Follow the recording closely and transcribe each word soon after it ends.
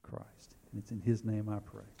And it's in His name I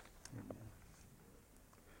pray. Amen.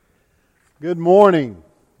 Good morning.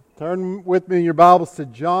 Turn with me in your Bibles to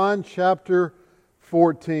John chapter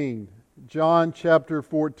 14. John chapter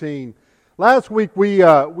 14. Last week we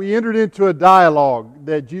entered into a dialogue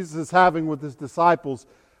that Jesus is having with His disciples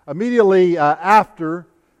immediately after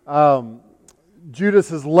Judas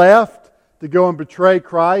has left to go and betray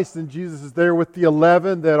Christ, and Jesus is there with the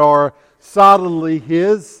 11 that are solidly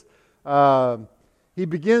His. He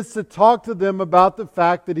begins to talk to them about the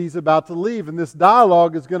fact that He's about to leave, and this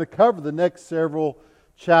dialogue is going to cover the next several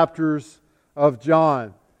chapters of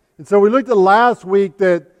John. And so we looked at last week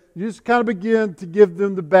that you just kind of begin to give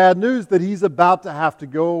them the bad news that He's about to have to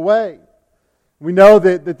go away. We know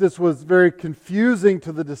that this was very confusing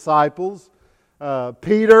to the disciples.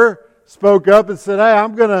 Peter spoke up and said, "Hey,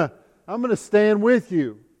 I'm gonna stand with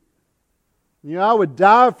you. You know, I would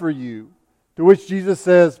die for you." To which Jesus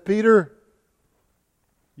says, "Peter,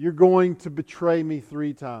 you're going to betray me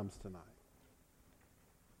 3 times tonight."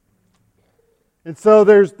 And so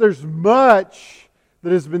there's much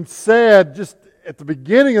that has been said just at the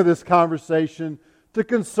beginning of this conversation to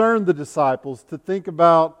concern the disciples, to think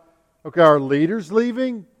about, okay, our leader's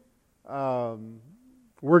leaving. Some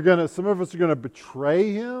of us are going to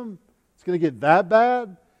betray Him. It's going to get that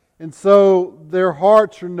bad. And so their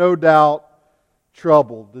hearts are no doubt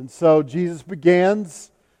troubled. And so Jesus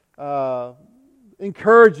begins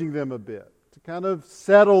encouraging them a bit to kind of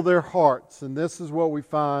settle their hearts. And this is what we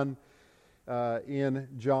find in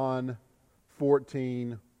John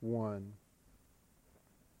 14:1.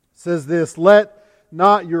 It says this, "Let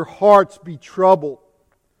not your hearts be troubled.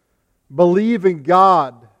 Believe in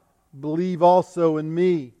God. Believe also in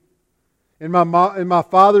me. In my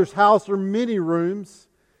Father's house are many rooms.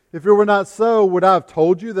 If it were not so, would I have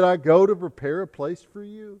told you that I go to prepare a place for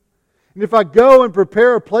you? And if I go and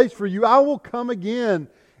prepare a place for you, I will come again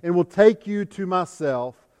and will take you to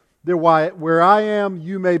myself, that where I am,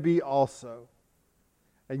 you may be also.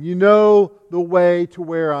 And you know the way to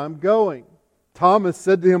where I'm going." Thomas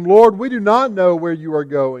said to Him, "Lord, we do not know where you are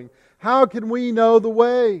going. How can we know the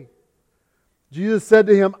way?" Jesus said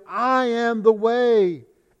to him, "I am the way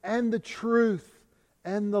and the truth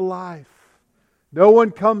and the life. No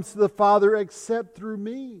one comes to the Father except through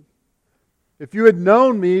me. If you had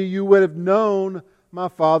known me, you would have known my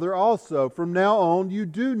Father also. From now on, you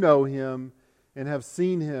do know Him and have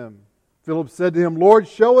seen Him." Philip said to Him, "Lord,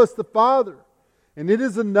 show us the Father, and it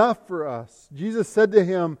is enough for us." Jesus said to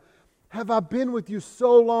him, "Have I been with you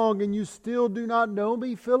so long, and you still do not know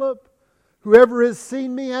me, Philip? Whoever has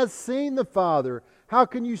seen me has seen the Father. How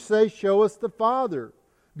can you say, 'Show us the Father'?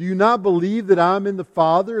 Do you not believe that I am in the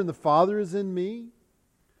Father, and the Father is in me?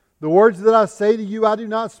 The words that I say to you, I do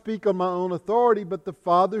not speak on my own authority, but the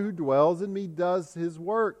Father who dwells in me does His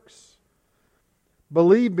works.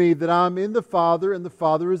 Believe me that I am in the Father, and the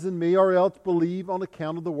Father is in me, or else believe on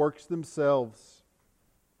account of the works themselves.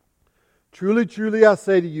 Truly, truly, I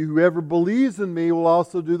say to you, whoever believes in me will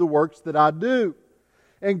also do the works that I do.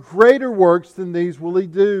 And greater works than these will he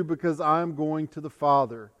do, because I am going to the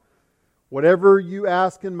Father. Whatever you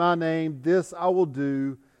ask in my name, this I will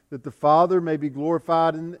do, that the Father may be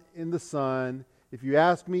glorified in the Son. If you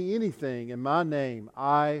ask me anything in my name,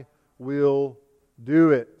 I will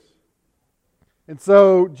do it." And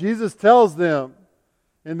so Jesus tells them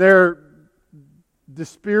in their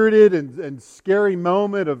dispirited and scary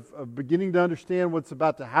moment of beginning to understand what's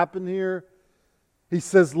about to happen here, He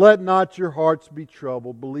says, "Let not your hearts be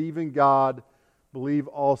troubled. Believe in God. Believe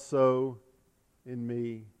also in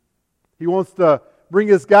me." He wants to bring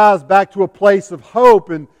His guys back to a place of hope.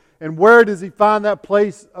 And where does He find that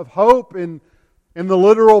place of hope? In the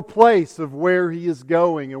literal place of where He is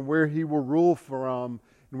going and where He will rule from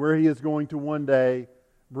and where He is going to one day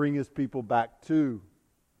bring His people back to.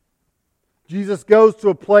 Jesus goes to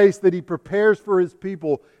a place that He prepares for His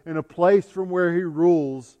people, in a place from where He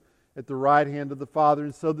rules at the right hand of the Father.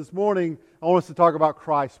 And so this morning, I want us to talk about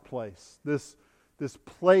Christ's place, this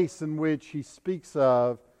place in which He speaks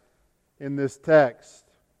of in this text.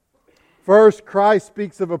 First, Christ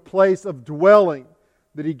speaks of a place of dwelling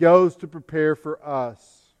that He goes to prepare for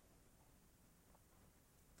us.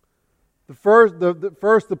 The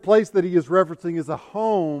place that He is referencing is a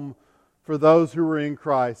home for those who are in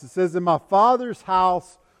Christ. It says, "In my Father's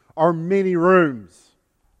house are many rooms."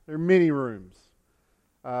 There are many rooms.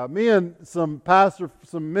 Me and some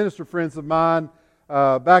minister friends of mine,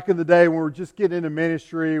 back in the day when we were just getting into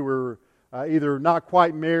ministry, we were either not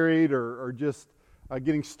quite married or just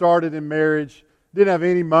getting started in marriage. Didn't have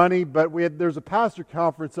any money, but there's a pastor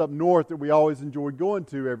conference up north that we always enjoyed going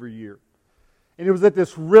to every year. And it was at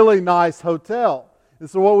this really nice hotel. And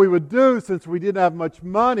so what we would do, since we didn't have much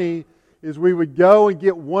money, is we would go and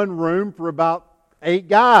get one room for about 8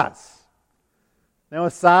 guys. Now,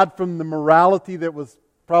 aside from the morality that was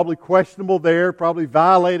probably questionable there, probably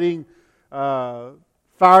violating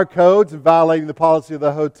fire codes and violating the policy of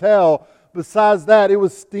the hotel, besides that, it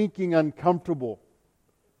was stinking uncomfortable.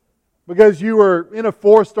 Because you were in a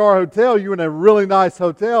 4-star hotel, you were in a really nice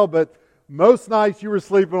hotel, but most nights you were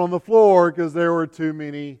sleeping on the floor because there were too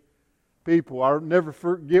many people. I'll never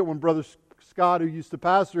forget when Brother Scott, who used to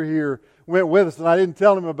pastor here, went with us, and I didn't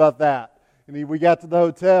tell him about that. And we got to the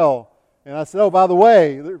hotel, and I said, "Oh, by the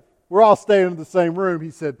way, we're all staying in the same room."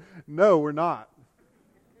 He said, "No, we're not."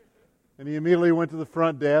 And he immediately went to the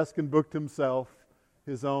front desk and booked himself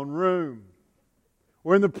his own room.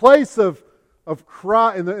 We're in the place of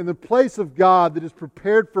Christ, in the place of God that is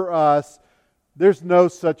prepared for us. There's no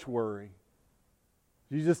such worry.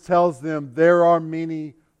 Jesus tells them there are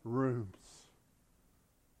many rooms,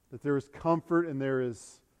 that there is comfort and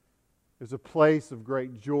there's a place of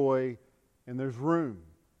great joy, and there's room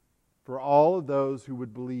for all of those who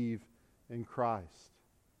would believe in Christ.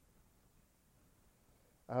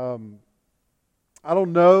 I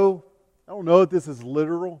don't know if this is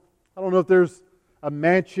literal. I don't know if there's a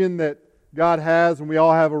mansion that God has and we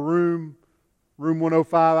all have a room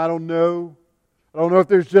 105. I don't know. I don't know if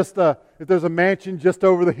there's a mansion just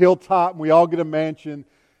over the hilltop and we all get a mansion.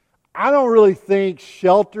 I don't really think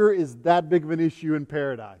shelter is that big of an issue in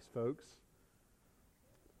paradise, folks.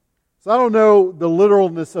 So I don't know the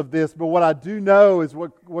literalness of this, but what I do know is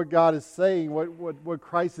what God is saying, what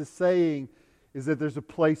Christ is saying, is that there's a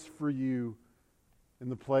place for you in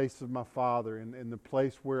the place of my Father, in the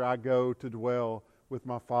place where I go to dwell with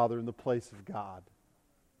my Father, in the place of God.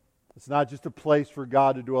 It's not just a place for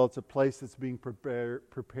God to dwell, it's a place that's being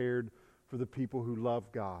prepared for the people who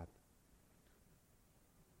love God.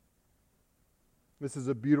 This is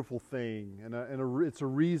a beautiful thing, and it's a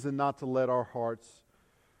reason not to let our hearts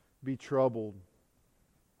be troubled.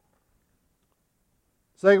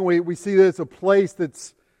 Secondly, we see that it's a place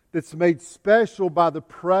that's made special by the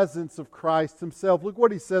presence of Christ Himself. Look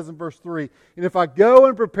what He says in verse 3. "And if I go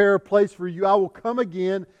and prepare a place for you, I will come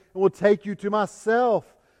again and will take you to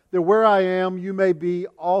myself, that where I am, you may be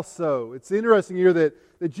also." It's interesting here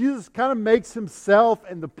that Jesus kind of makes Himself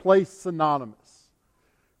and the place synonymous.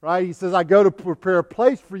 Right? He says, "I go to prepare a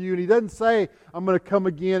place for you." And He doesn't say, "I'm going to come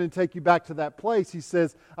again and take you back to that place." He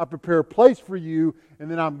says, "I prepare a place for you, and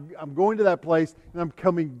then I'm going to that place, and I'm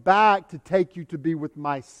coming back to take you to be with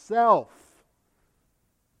myself,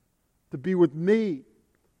 to be with me,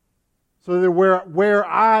 so that where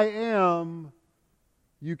I am,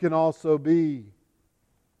 you can also be."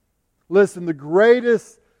 Listen, the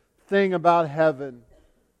greatest thing about heaven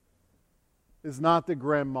is not that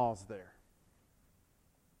grandma's there.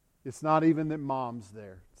 It's not even that mom's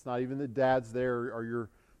there. It's not even that dad's there or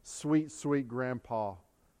your sweet, sweet grandpa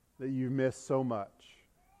that you miss so much.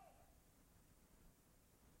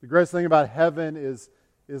 The greatest thing about heaven is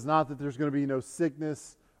not that there's going to be no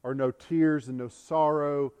sickness or no tears and no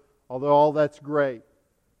sorrow, although all that's great.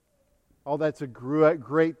 All that's a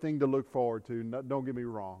great thing to look forward to. No, don't get me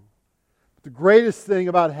wrong. But the greatest thing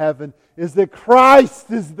about heaven is that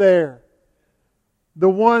Christ is there. The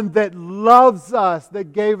one that loves us,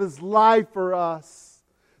 that gave His life for us,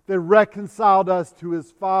 that reconciled us to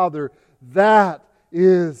His Father. That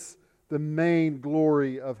is the main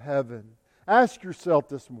glory of heaven. Ask yourself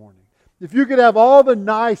this morning, if you could have all the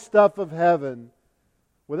nice stuff of heaven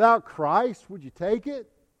without Christ, would you take it?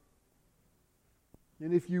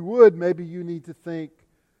 And if you would, maybe you need to think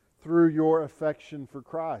through your affection for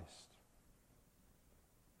Christ.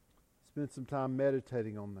 Spend some time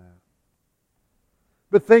meditating on that.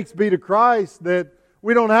 But thanks be to Christ that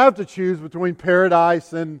we don't have to choose between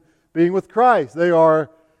paradise and being with Christ. They are,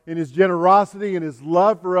 in His generosity and His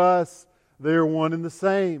love for us, they are one and the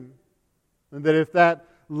same. And that if that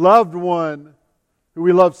loved one who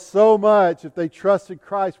we love so much, if they trusted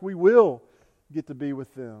Christ, we will get to be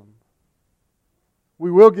with them.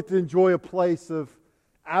 We will get to enjoy a place of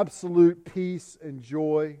absolute peace and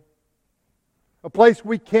joy. A place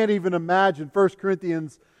we can't even imagine. 1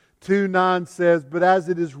 Corinthians 2:9 says, "But as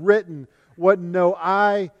it is written, what no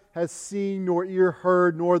eye has seen, nor ear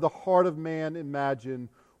heard, nor the heart of man imagined,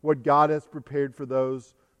 what God has prepared for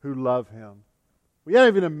those who love Him." We can't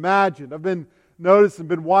even imagine. I've been noticing,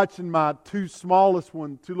 been watching my two smallest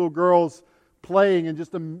ones, two little girls playing, and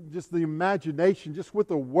just the imagination, just with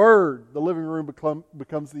the word, the living room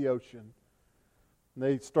becomes the ocean. And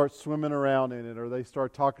they start swimming around in it, or they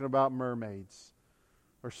start talking about mermaids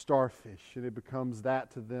or starfish, and it becomes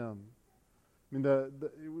that to them. I mean,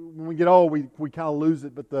 when we get old, we kind of lose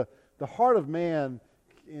it, but the heart of man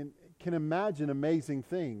can imagine amazing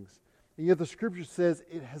things. And yet the Scripture says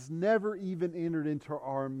it has never even entered into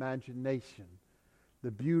our imagination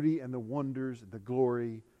the beauty and the wonders and the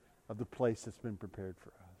glory of the place that's been prepared for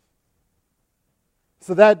us.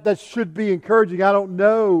 So that should be encouraging. I don't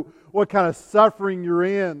know what kind of suffering you're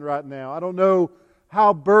in right now. I don't know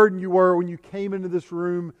how burdened you were when you came into this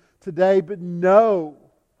room today, but know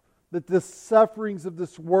that the sufferings of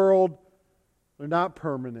this world are not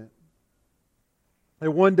permanent.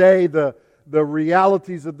 And one day the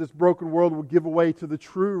realities of this broken world will give way to the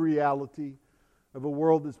true reality of a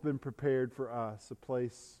world that's been prepared for us, a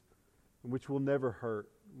place in which we'll never hurt,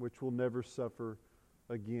 which we'll never suffer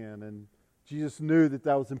again. And Jesus knew that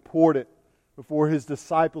was important before His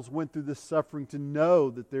disciples went through this suffering, to know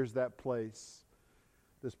that there's that place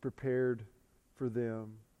that's prepared for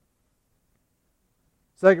them.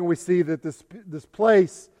 Second, we see that this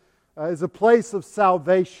place is a place of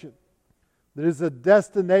salvation. That is a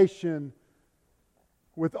destination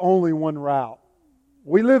with only one route.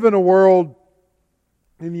 We live in a world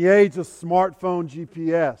in the age of smartphone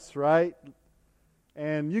GPS, right?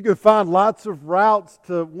 And you can find lots of routes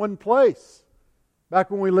to one place.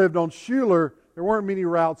 Back when we lived on Schuler, there weren't many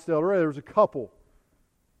routes to El Rey. There was a couple.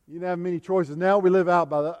 You didn't have many choices. Now we live out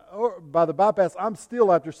by the bypass. I'm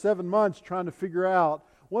still, after 7 months, trying to figure out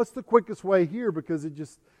what's the quickest way here, because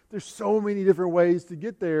there's so many different ways to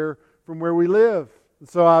get there from where we live. And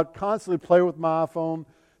so I constantly play with my iPhone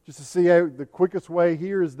just to see the quickest way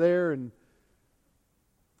here is there.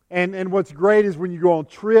 And what's great is when you go on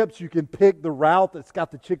trips, you can pick the route that's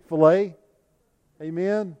got the Chick-fil-A.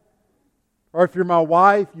 Amen? Or if you're my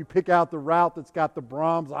wife, you pick out the route that's got the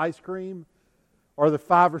Brahms ice cream, or the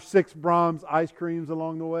 5 or 6 Brahms ice creams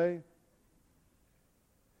along the way.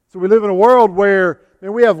 So we live in a world where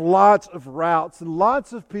we have lots of routes, and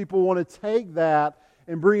lots of people want to take that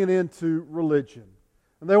and bring it into religion.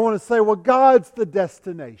 And they want to say, well, God's the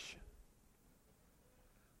destination.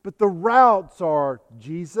 But the routes are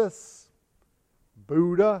Jesus,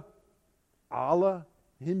 Buddha, Allah,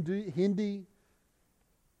 Hindi.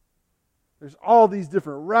 There's all these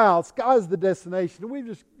different routes. God's the destination. And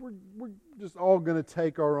we're just all going to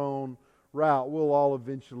take our own route. We'll all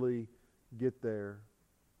eventually get there.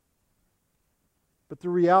 But the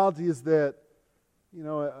reality is that,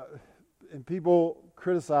 and people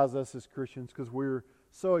criticize us as Christians because we're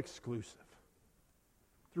so exclusive.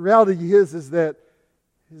 The reality is that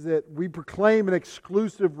we proclaim an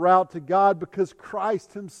exclusive route to God because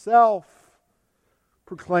Christ Himself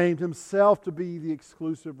proclaimed Himself to be the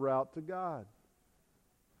exclusive route to God.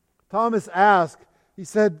 Thomas asked, he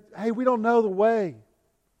said, hey, we don't know the way.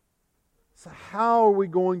 So how are we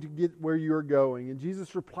going to get where you're going? And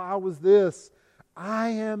Jesus' reply was this: I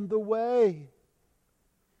am the way.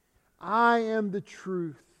 I am the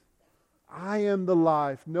truth. I am the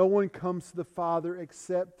life. No one comes to the Father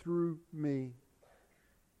except through me.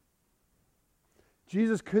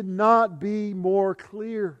 Jesus could not be more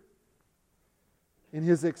clear in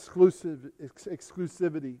His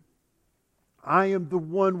exclusivity. I am the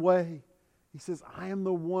one way. He says, I am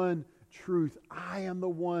the one truth. I am the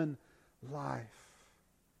one life.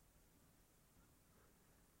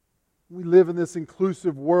 We live in this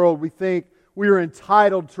inclusive world. We think we are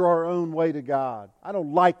entitled to our own way to God. I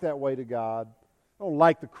don't like that way to God. I don't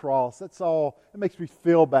like the cross. That's all. It makes me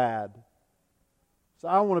feel bad. So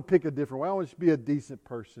I want to pick a different way. I want to be a decent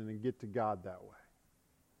person and get to God that way.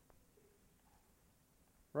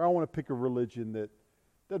 Or I want to pick a religion that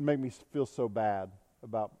doesn't make me feel so bad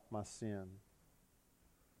about my sin.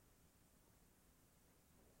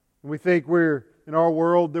 And we think we're, in our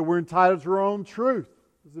world, that we're entitled to our own truth.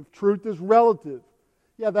 As if truth is relative.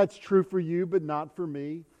 Yeah, that's true for you, but not for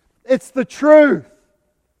me. It's the truth.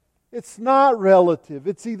 It's not relative.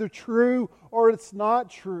 It's either true or it's not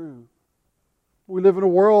true. We live in a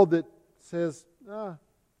world that says, your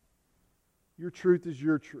truth is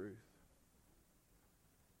your truth.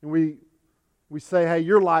 And we say, hey,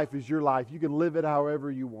 your life is your life. You can live it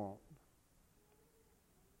however you want.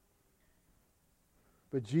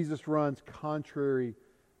 But Jesus runs contrary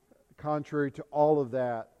to all of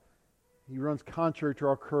that. He runs contrary to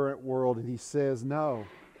our current world, and He says, no,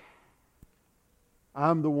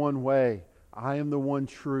 I'm the one way, I am the one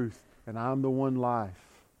truth, and I'm the one life.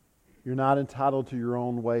 You're not entitled to your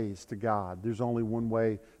own ways to God. There's only one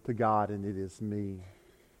way to God, and it is me.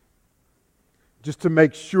 Just to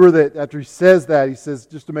make sure that, after He says that, He says,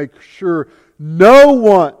 just to make sure no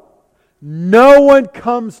one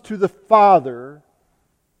comes to the Father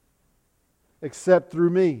except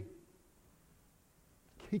through me.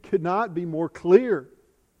 He could not be more clear.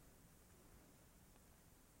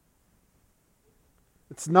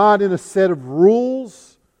 It's not in a set of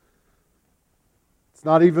rules. It's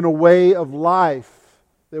not even a way of life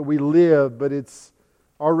that we live, but it's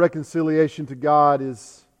our reconciliation to God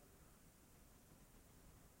is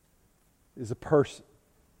a person.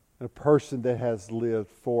 And a person that has lived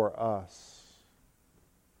for us.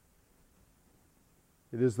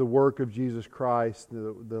 It is the work of Jesus Christ,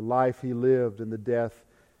 the life He lived and the death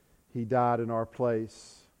He died in our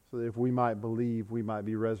place, so that if we might believe, we might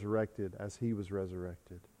be resurrected as He was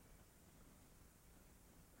resurrected.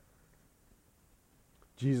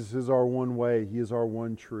 Jesus is our one way. He is our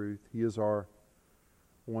one truth. He is our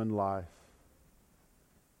one life.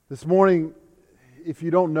 This morning, if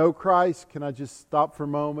you don't know Christ, can I just stop for a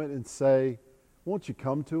moment and say, won't you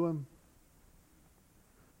come to Him?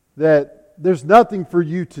 That there's nothing for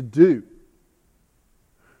you to do.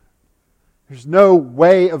 There's no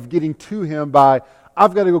way of getting to Him by,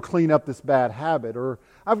 I've got to go clean up this bad habit, or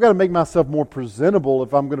I've got to make myself more presentable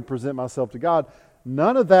if I'm going to present myself to God.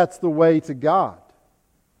 None of that's the way to God.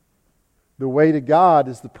 The way to God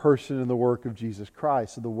is the person and the work of Jesus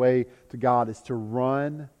Christ. So the way to God is to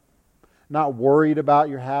run, not worried about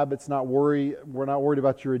your habits, we're not worried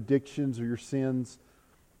about your addictions or your sins,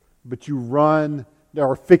 but you run,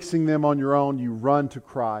 or fixing them on your own, you run to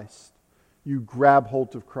Christ. You grab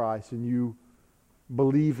hold of Christ and you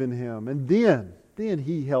believe in Him. And then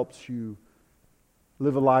He helps you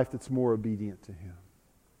live a life that's more obedient to Him.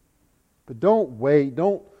 But don't wait,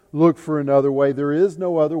 don't look for another way. There is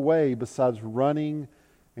no other way besides running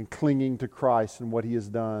and clinging to Christ and what He has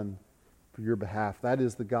done for your behalf. That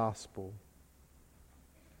is the gospel.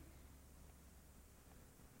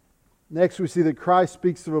 Next, we see that Christ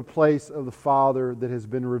speaks of a place of the Father that has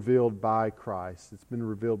been revealed by Christ. It's been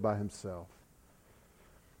revealed by Himself.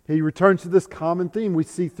 He returns to this common theme we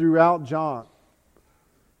see throughout John.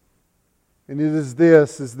 And it is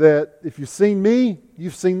this, is that if you've seen me,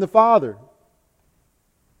 you've seen the Father.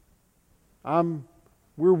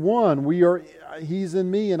 We're one. He's in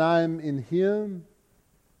me and I'm in Him.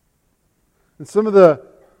 And some of the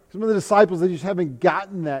disciples, they just haven't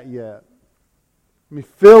gotten that yet.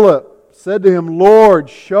 Philip said to Him, Lord,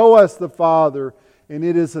 show us the Father, and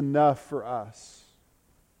it is enough for us.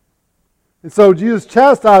 And so Jesus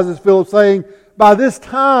chastises Philip, saying, by this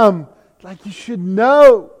time, you should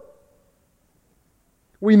know.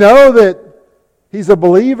 We know that he's a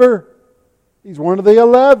believer. He's one of the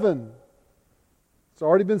 11. It's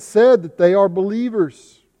already been said that they are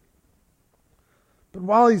believers. But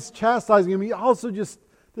while he's chastising him, he also just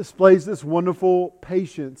displays this wonderful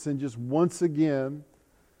patience and just once again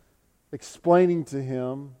explaining to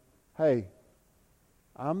him, hey,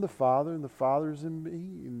 I'm the Father and the Father's in me,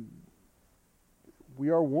 and we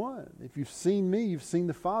are one. If you've seen me, you've seen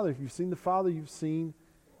the Father. If you've seen the Father, you've seen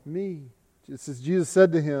me. Just as Jesus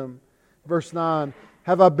said to him, verse 9,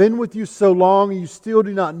 have I been with you so long and you still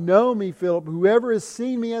do not know me, Philip? Whoever has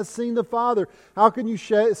seen me has seen the Father. How can you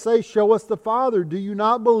say, show us the Father? Do you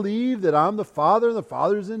not believe that I'm the Father and the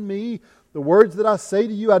Father is in me? The words that I say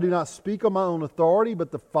to you, I do not speak on my own authority, but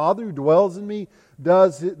the Father who dwells in me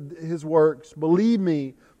does His works. Believe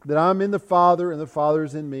me that I'm in the Father and the Father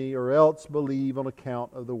is in me, or else believe on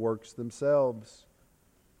account of the works themselves.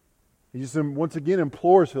 He just once again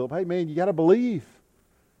implores Philip, hey man, you got to believe.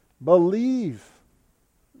 Believe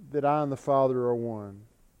that I and the Father are one.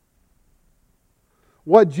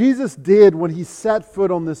 What Jesus did when He set foot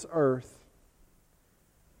on this earth,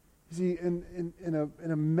 you see, in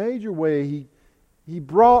a major way, He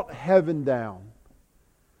brought heaven down.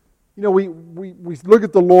 You know, we look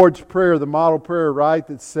at the Lord's Prayer, the model prayer, right,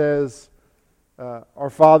 that says, Our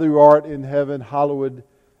Father who art in heaven, hallowed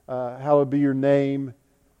be your name,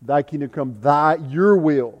 thy kingdom come, your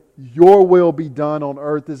will be done on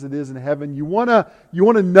earth as it is in heaven. You want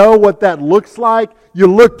to know what that looks like? You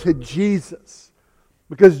look to Jesus.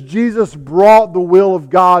 Because Jesus brought the will of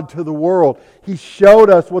God to the world. He showed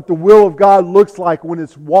us what the will of God looks like when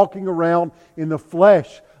it's walking around in the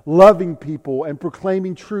flesh, loving people and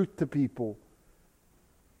proclaiming truth to people.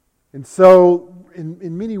 And so,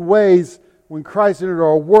 in many ways, when Christ entered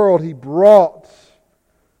our world, He brought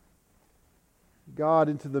God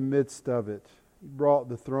into the midst of it. He brought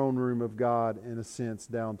the throne room of God, in a sense,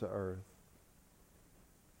 down to earth.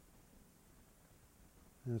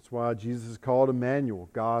 And that's why Jesus is called Emmanuel,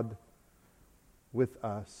 God with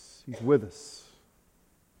us. He's with us.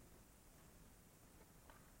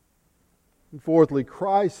 And fourthly,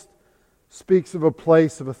 Christ speaks of a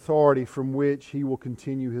place of authority from which He will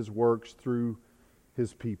continue His works through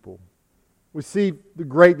His people. We see the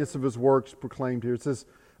greatness of His works proclaimed here. It says,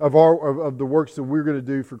 of the works that we're going to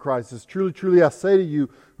do for Christ. It says, truly, truly, I say to you,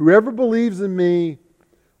 whoever believes in me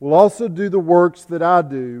will also do the works that I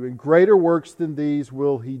do, and greater works than these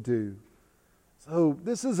will he do, So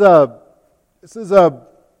this is a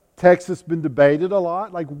text that's been debated a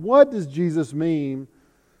lot. Like, what does Jesus mean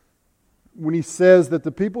when he says that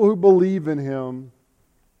the people who believe in him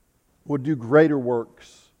would do greater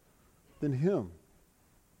works than him?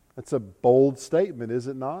 That's a bold statement, is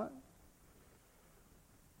it not?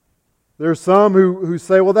 There are some who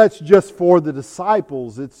say, well, that's just for the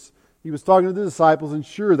disciples. He was talking to the disciples, and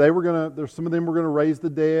sure, some of them were going to raise the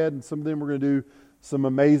dead, and some of them were going to do some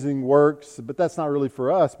amazing works, but that's not really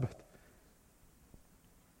for us. But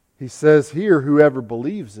he says here, whoever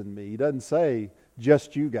believes in me. He doesn't say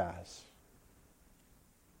just you guys.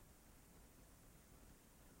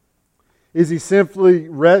 Is he simply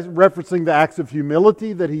referencing the acts of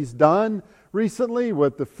humility that he's done recently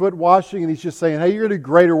with the foot washing, and he's just saying, hey, you're going to do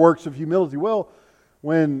greater works of humility? Well,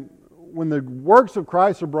 when the works of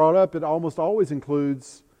Christ are brought up, it almost always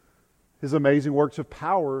includes his amazing works of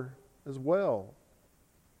power as well.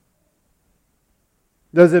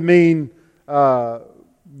 Does it mean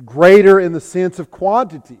greater in the sense of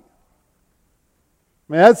quantity?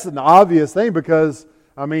 I mean, that's an obvious thing because,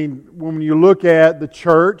 when you look at the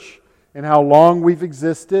church and how long we've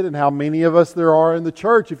existed and how many of us there are in the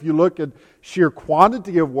church, if you look at sheer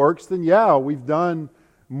quantity of works, then yeah, we've done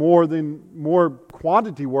more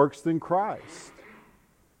quantity works than Christ.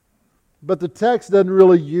 But the text doesn't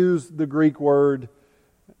really use the Greek word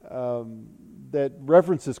that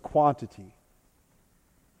references quantity.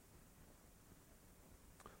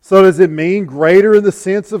 So does it mean greater in the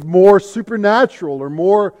sense of more supernatural or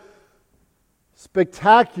more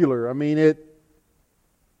spectacular? It's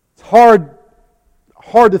hard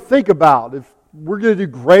to think about. If we're going to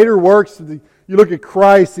do greater works, you look at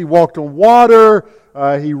Christ, He walked on water,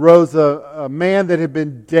 He rose a man that had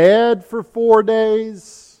been dead for 4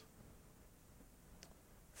 days,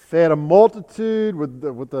 fed a multitude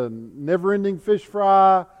with a never-ending fish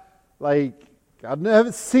fry. I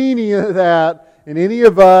haven't seen any of that in any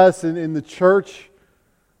of us in the church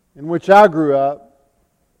in which I grew up.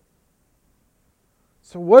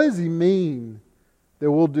 So what does He mean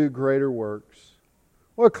that we'll do greater works?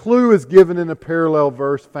 Well, a clue is given in a parallel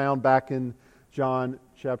verse found back in John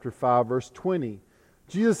chapter 5, verse 20.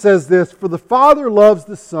 Jesus says this, "For the Father loves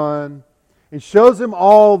the Son and shows Him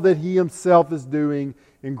all that He Himself is doing,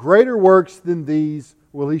 and greater works than these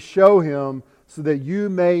will He show Him, so that you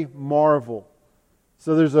may marvel."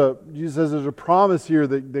 So Jesus says there's a promise here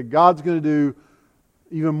that God's going to do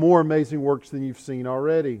even more amazing works than you've seen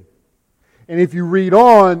already. And if you read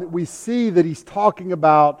on, we see that He's talking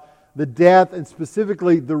about the death and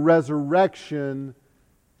specifically the resurrection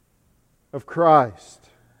of Christ.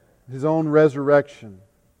 His own resurrection.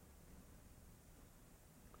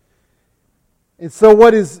 And so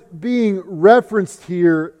what is being referenced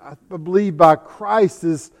here, I believe, by Christ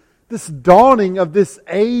is this dawning of this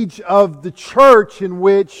age of the church in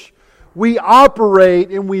which we operate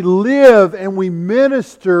and we live and we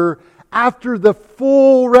minister after the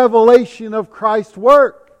full revelation of Christ's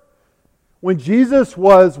work. When Jesus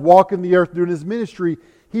was walking the earth doing His ministry,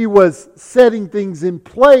 He was setting things in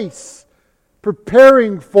place,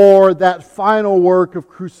 preparing for that final work of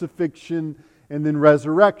crucifixion and then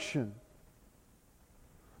resurrection.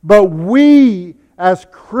 But we, as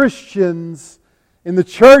Christians in the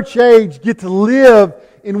church age, get to live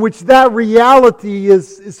in which that reality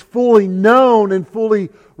is fully known and fully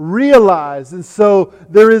realized. And so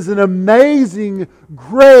there is an amazing,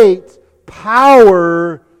 great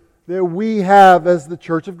power that we have as the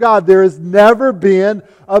church of God. There has never been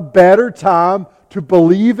a better time to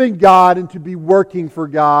believe in God and to be working for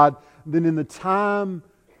God than in the time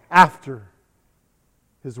after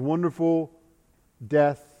His wonderful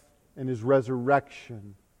death and His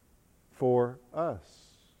resurrection for us.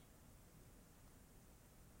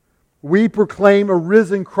 We proclaim a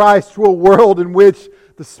risen Christ to a world in which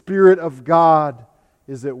the Spirit of God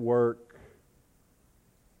is at work.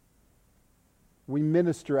 We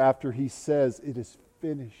minister after He says it is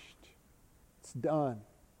finished. It's done.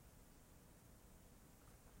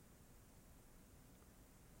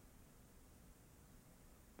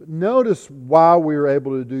 But notice why we are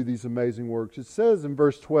able to do these amazing works. It says in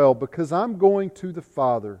verse 12, "Because I'm going to the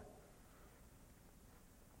Father."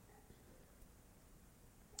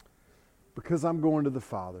 Because I'm going to the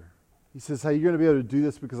Father. He says, hey, you're going to be able to do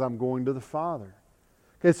this because I'm going to the Father.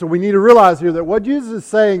 Okay, so we need to realize here that what Jesus is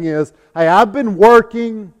saying is, hey, I've been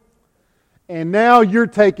working and now you're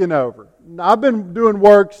taking over. I've been doing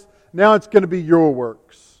works, now it's going to be your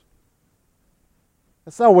works.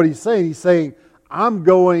 That's not what He's saying. He's saying, I'm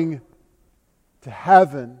going to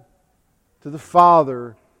heaven, to the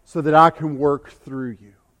Father, so that I can work through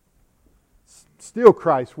you. Still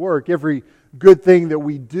Christ's work. Every good thing that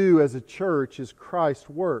we do as a church is Christ's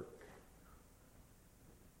work.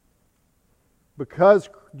 Because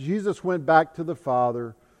Jesus went back to the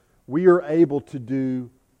Father, we are able to do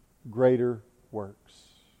greater works.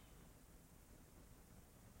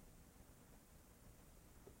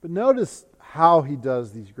 But notice how He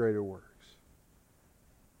does these greater works.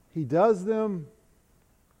 He does them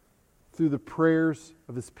through the prayers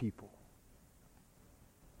of His people.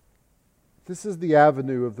 This is the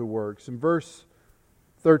avenue of the works. In verse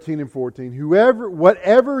 13 and 14,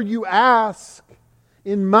 whatever you ask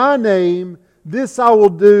in my name, this I will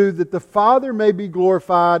do, that the Father may be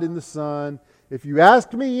glorified in the Son. If you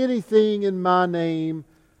ask me anything in my name,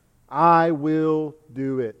 I will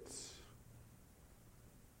do it.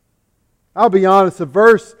 I'll be honest, a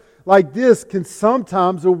verse like this can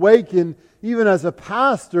sometimes awaken, even as a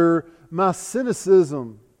pastor, my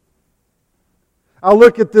cynicism. I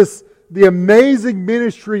look at the amazing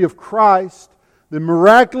ministry of Christ, the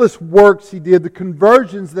miraculous works He did, the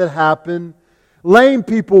conversions that happened, lame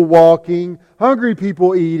people walking, hungry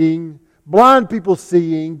people eating, blind people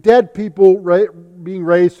seeing, dead people being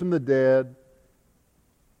raised from the dead.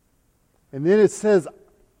 And then it says,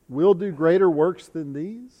 we'll do greater works than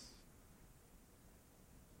these.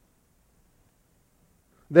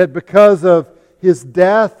 That because of His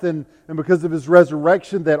death and because of His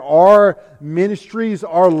resurrection, that our ministries,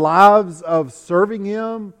 our lives of serving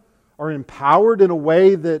Him are empowered in a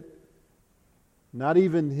way that not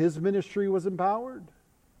even His ministry was empowered.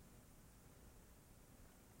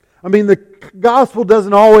 I mean, the gospel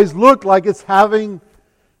doesn't always look like it's having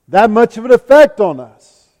that much of an effect on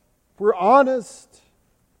us. If we're honest.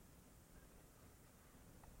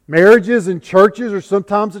 Marriages and churches are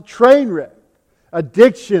sometimes a train wreck.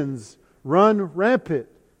 Addictions run rampant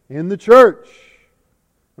in the church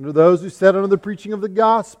under those who sit under the preaching of the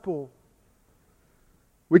gospel.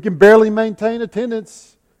 We can barely maintain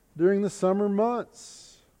attendance during the summer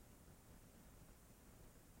months.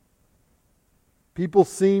 People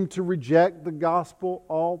seem to reject the gospel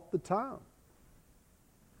all the time.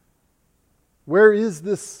 Where is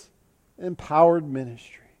this empowered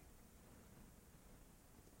ministry?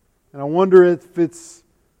 And I wonder if it's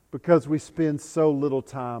because we spend so little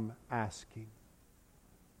time asking.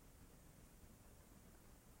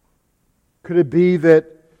 Could it be that,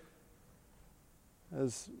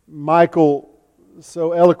 as Michael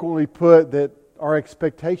so eloquently put, that our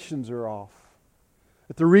expectations are off?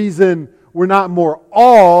 That the reason we're not more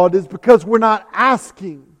awed is because we're not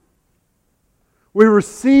asking. We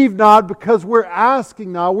receive not because we're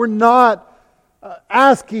asking not. We're not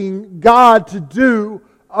asking God to do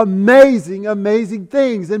amazing, amazing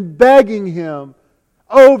things and begging Him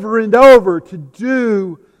over and over to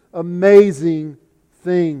do amazing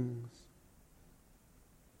things.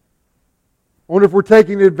 I wonder if we're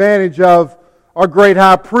taking advantage of our great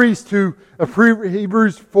high priest who,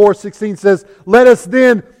 Hebrews 4:16 says, let us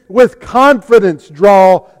then with confidence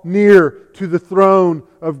draw near to the throne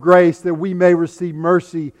of grace that we may receive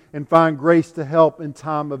mercy and find grace to help in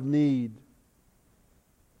time of need.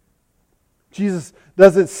 Jesus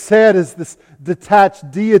doesn't sit as this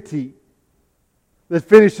detached deity that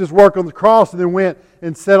finished His work on the cross and then went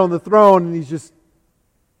and sat on the throne and He's just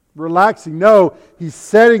relaxing. No, He's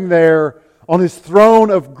sitting there on His throne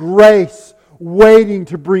of grace, waiting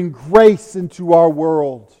to bring grace into our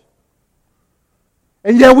world.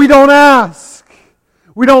 And yet we don't ask.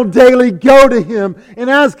 We don't daily go to Him and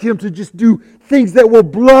ask Him to just do things that will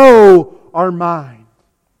blow our mind.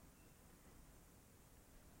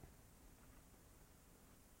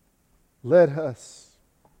 Let us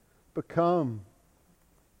become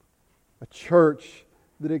a church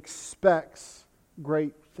that expects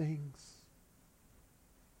great things.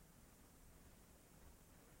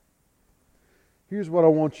 Here's what I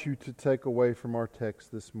want you to take away from our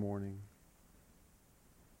text this morning.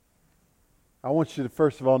 I want you to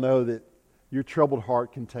first of all know that your troubled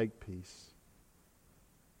heart can take peace.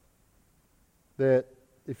 That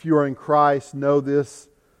if you are in Christ, know this,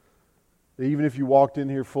 that even if you walked in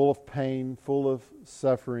here full of pain, full of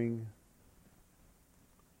suffering,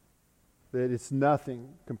 that it's nothing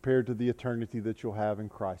compared to the eternity that you'll have in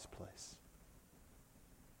Christ's place.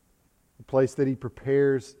 The place that He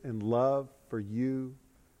prepares in love for you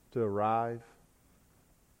to arrive.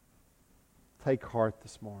 Take heart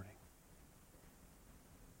this morning.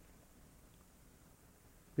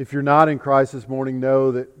 If you're not in Christ this morning,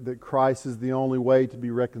 know that Christ is the only way to be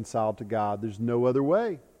reconciled to God. There's no other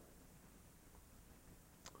way.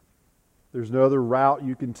 There's no other route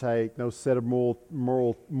you can take, no set of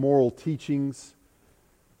moral teachings.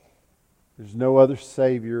 There's no other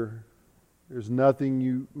Savior. There's nothing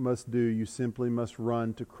you must do. You simply must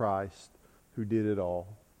run to Christ who did it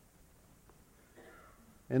all.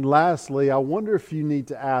 And lastly, I wonder if you need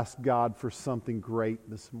to ask God for something great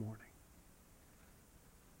this morning.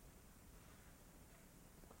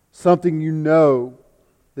 Something you know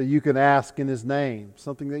that you can ask in His name.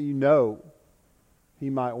 Something that you know He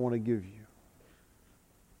might want to give you.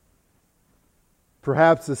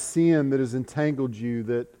 Perhaps a sin that has entangled you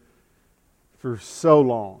that for so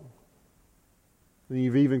long, and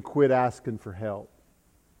you've even quit asking for help.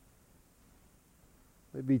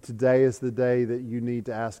 Maybe today is the day that you need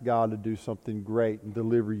to ask God to do something great and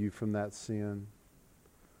deliver you from that sin.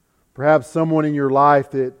 Perhaps someone in your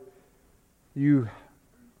life that you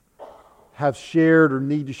have shared or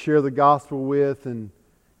need to share the gospel with, and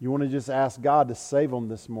you want to just ask God to save them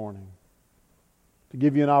this morning. To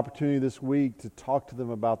give you an opportunity this week to talk to them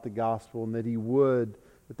about the gospel, and that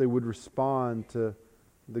they would respond to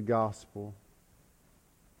the gospel.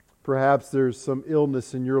 Perhaps there's some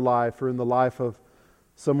illness in your life or in the life of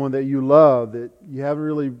someone that you love that you haven't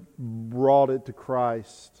really brought it to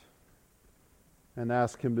Christ, and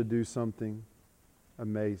ask Him to do something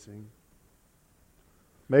amazing.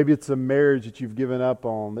 Maybe it's a marriage that you've given up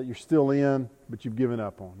on, that you're still in, but you've given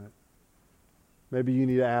up on it. Maybe you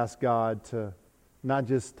need to ask God to not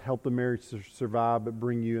just help the marriage to survive, but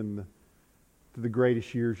bring you to the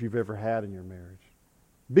greatest years you've ever had in your marriage.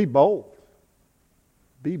 Be bold.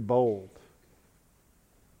 Be bold.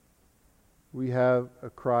 We have a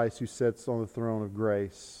Christ who sits on the throne of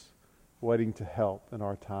grace, waiting to help in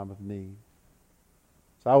our time of need.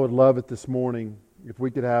 So I would love it this morning if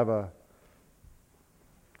we could have a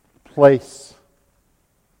place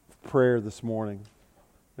of prayer this morning.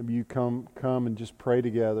 Maybe you come and just pray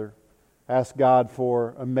together. Ask God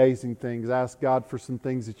for amazing things. Ask God for some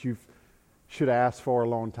things that you should have asked for a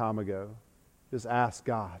long time ago. Just ask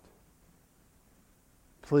God.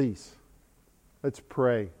 Please, let's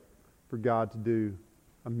pray for God to do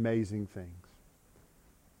amazing things.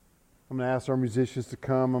 I'm going to ask our musicians to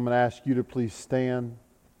come. I'm going to ask you to please stand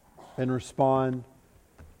and respond.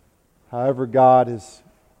 However God has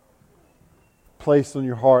placed on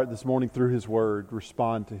your heart this morning through His Word,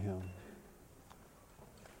 respond to Him.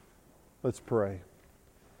 Let's pray.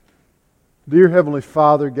 Dear Heavenly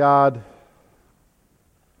Father, God,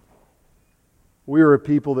 we are a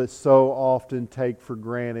people that so often take for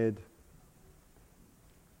granted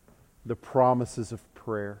the promises of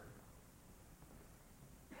prayer.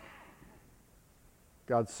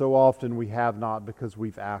 God, so often we have not because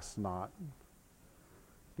we've asked not.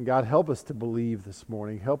 And God, help us to believe this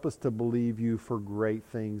morning. Help us to believe You for great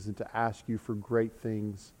things and to ask You for great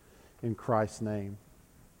things in Christ's name.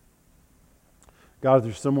 God, if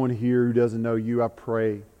there's someone here who doesn't know You, I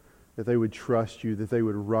pray that they would trust You, that they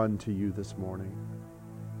would run to You this morning.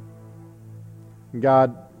 And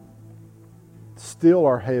God, still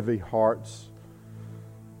our heavy hearts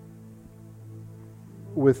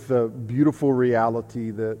with the beautiful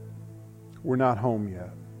reality that we're not home yet.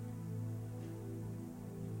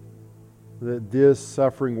 That this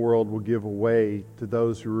suffering world will give way to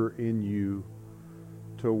those who are in You,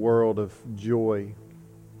 to a world of joy,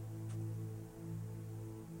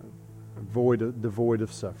 devoid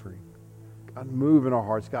of suffering. God, move in our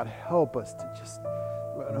hearts. God, help us to just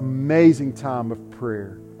an amazing time of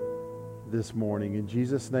prayer this morning. In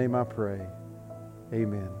Jesus' name I pray.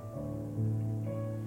 Amen.